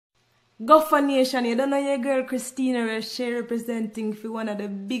Go for nation, you don't know your girl Christina, she representing for one of the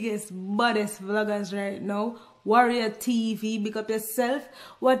biggest, baddest vloggers right now. Warrior TV, pick up yourself.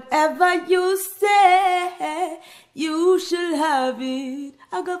 Whatever you say, you shall have it.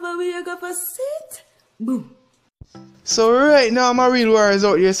 I go for we, I go for sit. Boom. So right now my real warriors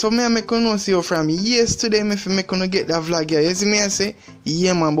out here. So me I make you know see you from yesterday me fi make you get that vlog here. You see me I say,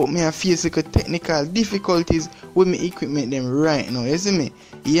 yeah man, but me I face like technical difficulties with my equipment them right now. You see me?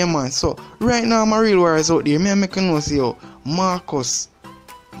 Yeah man. So right now my real warriors out there, me I make you know see you Markus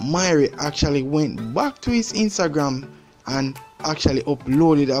actually went back to his Instagram and actually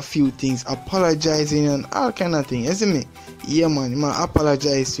uploaded a few things, apologizing and all kind of things. You see me? Yeah man, I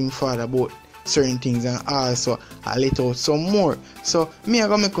apologize to him father about certain things and also I let out some more. So me I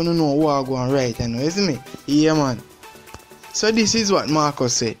gonna make you know what I go on right and you see me? Yeah man. So this is what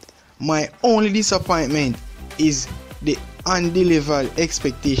Markus said. My only disappointment is the undelivered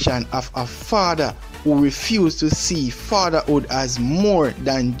expectation of a father who refused to see fatherhood as more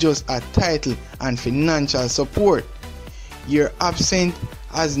than just a title and financial support. Your absence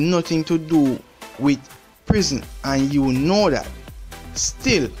has nothing to do with prison and you know that.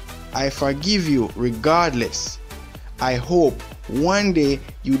 Still, I forgive you regardless. I hope one day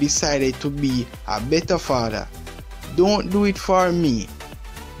you decided to be a better father. Don't do it for me.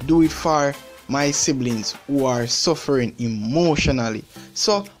 Do it for my siblings who are suffering emotionally.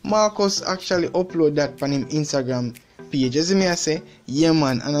 So Markus actually upload that on him Instagram page. As me I say, yeah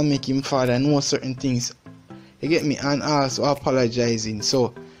man, and I make him father know certain things. You get me? And also apologizing.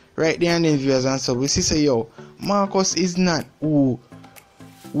 So right there and then viewers and so we see say yo, Markus is not who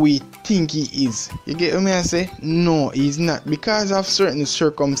we think he is. You get what me I say? No, he's not, because of certain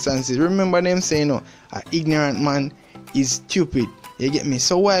circumstances. Remember them saying no, an ignorant man is stupid. You get me?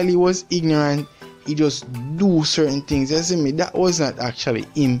 So while he was ignorant, he just do certain things. You see me? That was not actually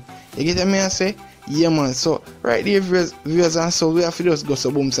him. You get what me I say? Yeah man. So right there viewers and so we have to just go so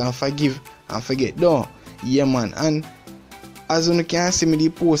booms and forgive and forget. No. Yeah man. And as you can see me, they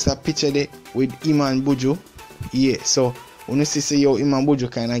post a picture there with him and Buju. Yeah, so when you see yo, him and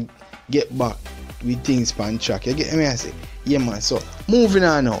Buju kind of get back with things on track. You get me I say? Yeah man. So moving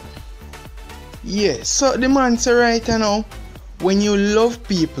on now. Yeah, so the man say right now, when you love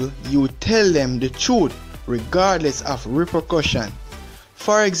people, you tell them the truth regardless of repercussion.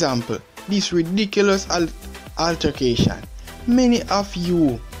 For example, this ridiculous altercation. Many of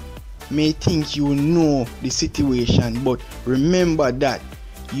you may think you know the situation, but remember that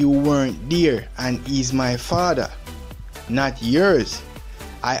you weren't there and he's my father, not yours.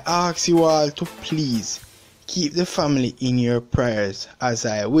 I ask you all to please keep the family in your prayers as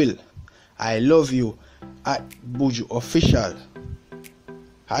I will. I love you at Buju official.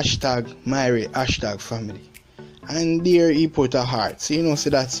 #Myri #family. And there he put a heart. So you know, so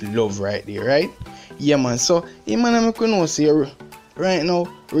that's love right there, right? Yeah man. So man I'm gonna say right now,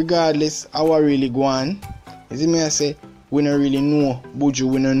 regardless how I really go on, you see me I say we don't really know Buju,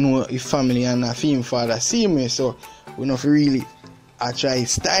 we don't know his family and a him father see me, so we don't really I try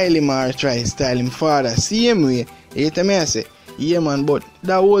style him or try style him father same way. You hear me I say? Yeah man, but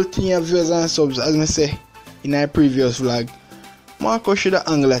that whole thing of viewers and subs, as I say in our previous vlog, Markus should have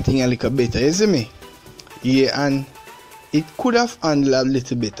angled that thing a little better, you see me? Yeah, and it could have handled a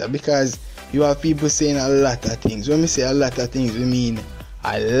little better because you have people saying a lot of things. When we say a lot of things, we mean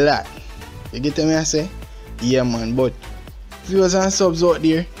a lot. You get me I say? Yeah man, but viewers and subs out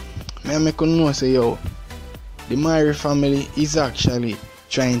there, I make you know say yo, the Myri family is actually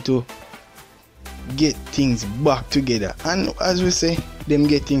trying to get things back together, and as we say, them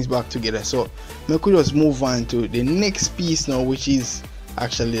get things back together. So we could just move on to the next piece now, which is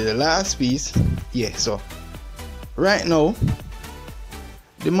actually the last piece. Yeah, so right now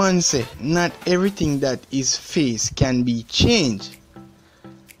the man say not everything that is faced can be changed,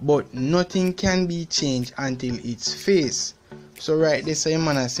 but nothing can be changed until it's faced. So right there, so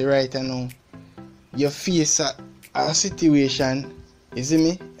man I say right now you face a situation, you see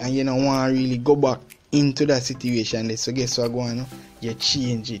me, and you don't want to really go back into that situation. So guess what going on? You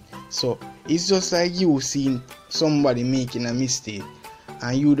change it. So it's just like you seeing somebody making a mistake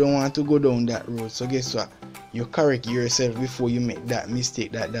and you don't want to go down that road. So guess what? You correct yourself before you make that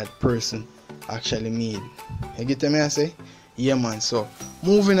mistake that person actually made. You get me I say? Yeah man. So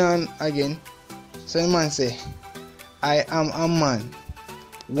moving on again. So the man say, I am a man,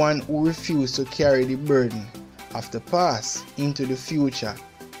 one who refused to carry the burden of the past into the future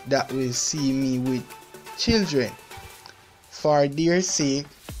that will see me with children. For their sake,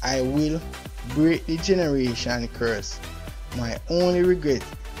 I will break the generation curse. My only regret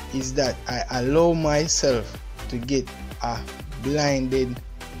is that I allow myself to get a blinded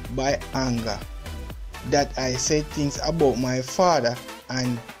by anger, that I said things about my father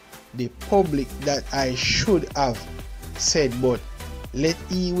and the public that I should have said, but let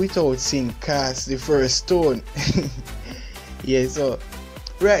he without sin cast the first stone. Yeah, so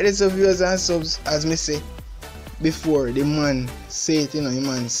right, there's some viewers and subs, as me say before, the man say it, the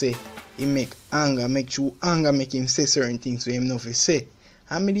man say he make true anger make him say certain things where him not fi say.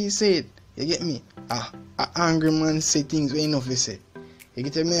 And me did say it, you get me? A angry man say things where he not fi say. You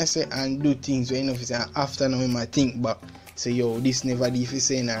get me? I say and do things where he not fi say, and after now he might think back, say yo, this never did fi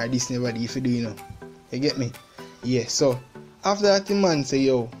say, or this never did fi do, You get me? Yeah, so after that the man say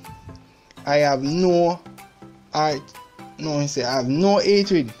yo, I have no heart, he say I have no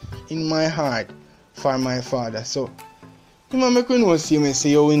hatred in my heart for my father. So you might make you see me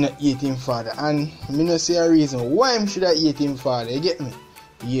say yo, we not hate him father, and me not say a reason why him should I hate him father. You get me?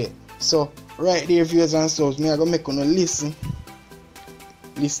 Yeah. So right there, viewers and subs, me I gonna make you listen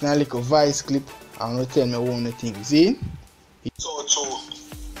a little voice clip and you tell me one of the things. See? So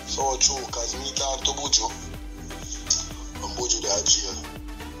true, cause me talk to Buju, and Buju there jail.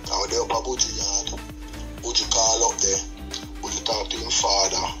 Now they up a Buju yard. Buju call up there. Buju talk to him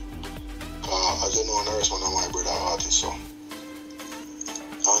father. Cause as you know, nurse one of my brother artist, so.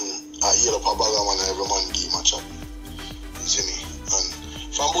 And I hear up a bag of man and every man give him a chat. You see me? And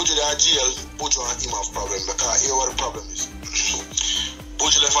from Buju there jail, Buju and him have problem, because here what the problem is.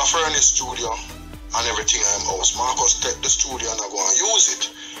 Buju left a furnace studio and everything in him house. Markus take the studio and I go and use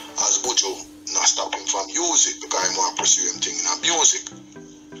it. As Buju not stop him from use it because he want to pursue him thing in music.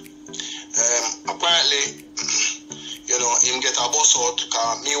 Apparently, him get a bus out,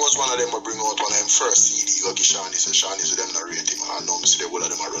 because me was one of them who bring out one of them first CD, go give Shani, so Shani so them not rate him. I know me see the whole of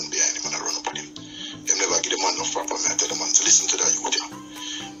them run behind him and I run up with him. Them never give the man no proper, I tell the man to listen to that youth.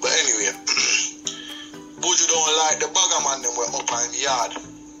 But anyway, Buju don't like the bagger man them were up in him yard.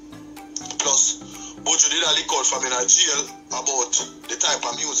 Plus, Buju did a leak out from in a jail about the type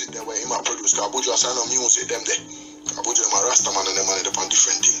of music that were him a produce, because Buju has no music them there. Buju them a Rastaman and them man upon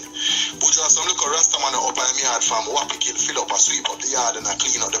different thing. Buju has some little Rastaman up in him yard from Wappy Kill, fill up and sweep up the yard and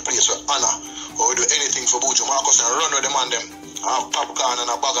clean up the place with Anna, or do anything for Buju. Markus and run with them and them, have popcorn and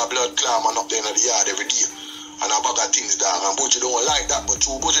a bag of blood clam and up there in the yard every day. And a bag of things down, and Buju don't like that, but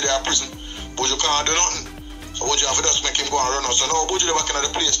true Buju they are prison, Buju can't do nothing. So Buju have to just make him go and run out. So now Buju they back in the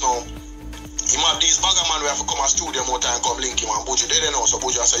place now. Him have these bagger man we have to come to studio more time come link him, and Buju they know. So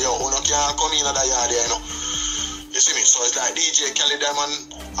Buju say yo, who no can't come in that yard there, You see me? So it's like DJ Kelly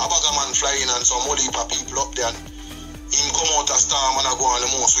Diamond, a bagger man flying and some more heap of people up there, and him come out a star man and go on the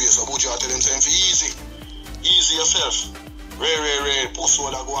most way. So Buju tell him saying for easy yourself. Ray, push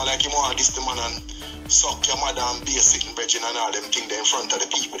all that go on like him want this the man and suck your mother and basic and bridging and all them thing there in front of the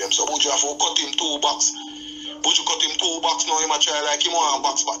people them. So Buju have to cut him 2 bucks. Buju cut him 2 bucks now, him a try like him want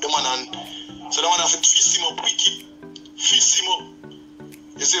box back the man, and so the man have to twist him up wicked. Fist him up.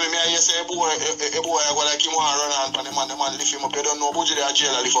 You see me, I say a boy I go like him want run on and the man lift him up. You don't know Buju they a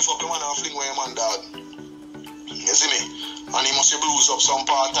jail and lift up the man and fling where him man dog. You see me? And he must be bruise up some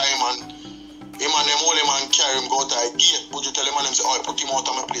part time, and him and them only man carry him go to a gate. Buju tell him and him say, oh, put him out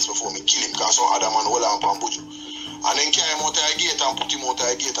of my place before me kill him, because some other man hold on Buju. And then carry him out of a gate and put him out of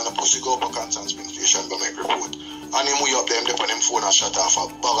a gate, and the pussy go up a Constant Spring Station go make report. And him way up there, him dip on him phone and shut off a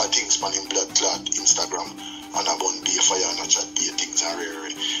bag of things on him blood clot Instagram. And a bun be fire and a chat be things and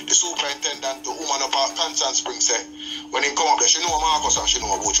rare. The superintendent, the woman up at Constant Spring say, when him come up there, she know Markus and she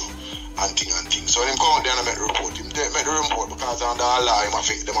know Buju. And thing. So when him come out there and make the report, him make the report because under the law, them have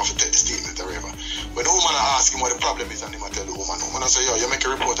to take the statement or whatever. When the woman ask him what the problem is, and him tell the woman say, yo, you make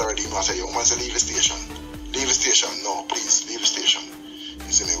a report already. Him say, yo, woman say, leave the station. Leave the station. No, please, leave the station.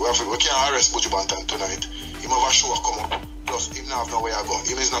 You see me? We can't arrest Buju Banton tonight. Him have a show come up. Plus, him not have nowhere to go.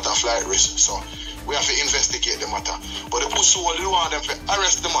 Him is not a flight risk. So we have to investigate the matter. But the pussy will want them to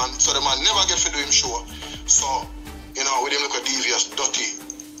arrest the man, so the man never get to do him show. So, with him look a devious, dirty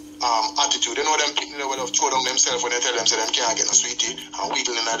attitude. You know them people that will have throw down themselves when they tell them say them can't get no sweetie and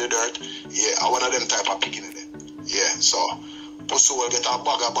wheedling in the dirt. Yeah, I one of them type of picking in it. Yeah, so pussy will get a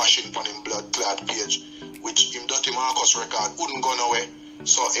bag of bashing on him blood clad page, which him dirty Markus record wouldn't go nowhere.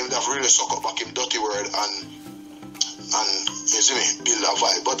 So him have really suck up back him dirty word and you see me, build a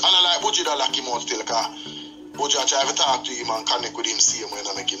vibe. But I like Buju that like him out still, cause Buju try to talk to him and connect with him, see him when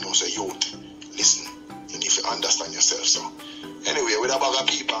I make him know say youth, listen, you need to understand yourself. So anyway, with a bag of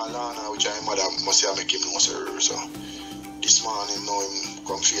people and Lana, which I mother must have make him know say so this morning know him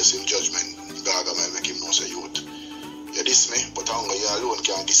come face him judgment. Gaga might make him know say youth. You diss me, but I you alone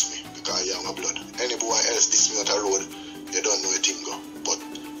can't diss me because you have my blood. Any boy else diss me at a road, you don't know a thing go. But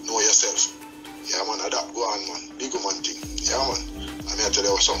know yourself. Yeah man, that go on man. Big man thing. Yeah man. I mean, I tell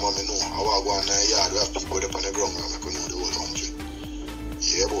you what some women know. I walk one yard, we have people up on the ground and I can know the whole country.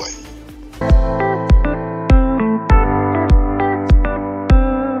 Yeah, boy.